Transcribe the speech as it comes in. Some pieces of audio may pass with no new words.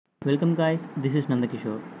Welcome guys, this is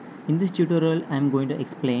Nandakishore. In this tutorial, I am going to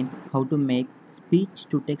explain how to make speech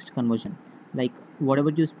to text conversion. Like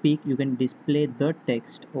whatever you speak, you can display the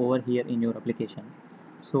text over here in your application.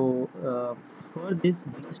 For this,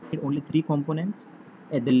 we just need only three components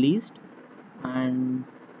at the least, and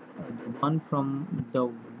the one from the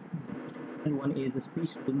one is the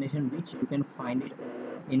speech recognition, which you can find it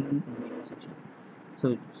in video section.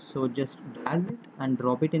 So just drag this and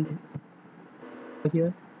drop it in this over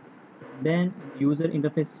here. Then user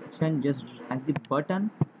interface section, just drag the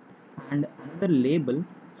button and another label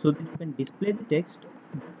so that you can display the text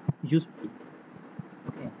you speak.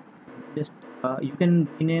 Okay, just you can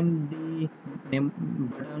rename the name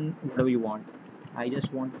button whatever you want. I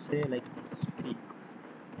just want to say like speak.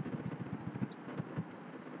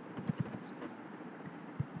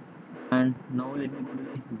 And now let me go to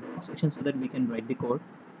the block section so that we can write the code.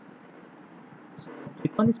 So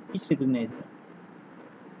click on the speech recognizer.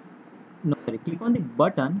 No, sorry, click on the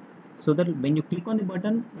button so that when you click on the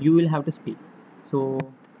button you will have to speak. So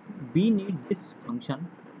we need this function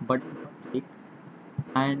button click,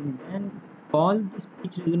 and then call the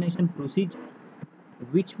speech recognition procedure,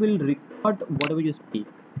 which will record whatever you speak.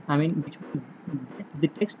 I mean, which will get the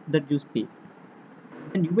text that you speak,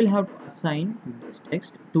 and you will have to assign this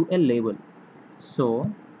text to a label.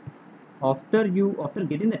 So after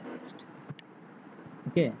getting the text,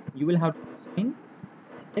 okay, you will have to assign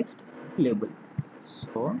text label.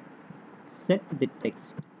 So set the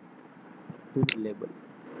text to the label,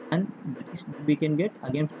 and the text we can get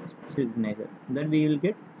again from the speech recognizer that we will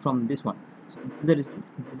get from this one. So this is the result.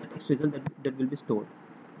 This is the text result that will be stored.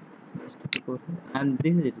 And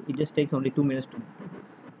this is it. It just takes only 2 minutes to do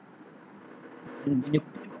this. And when you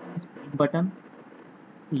click on the speak button,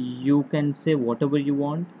 you can say whatever you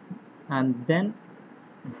want, and then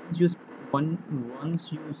once you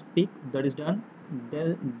once you speak, that is done.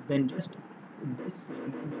 Then just this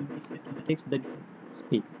will be set to the text that you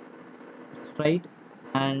speak. Right.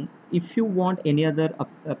 And if you want any other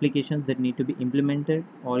applications that need to be implemented,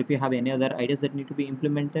 or if you have any other ideas that need to be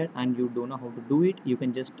implemented and you don't know how to do it, you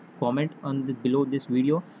can just comment on below this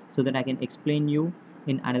video so that I can explain you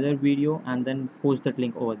in another video and then post that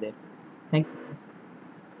link over there. Thank you.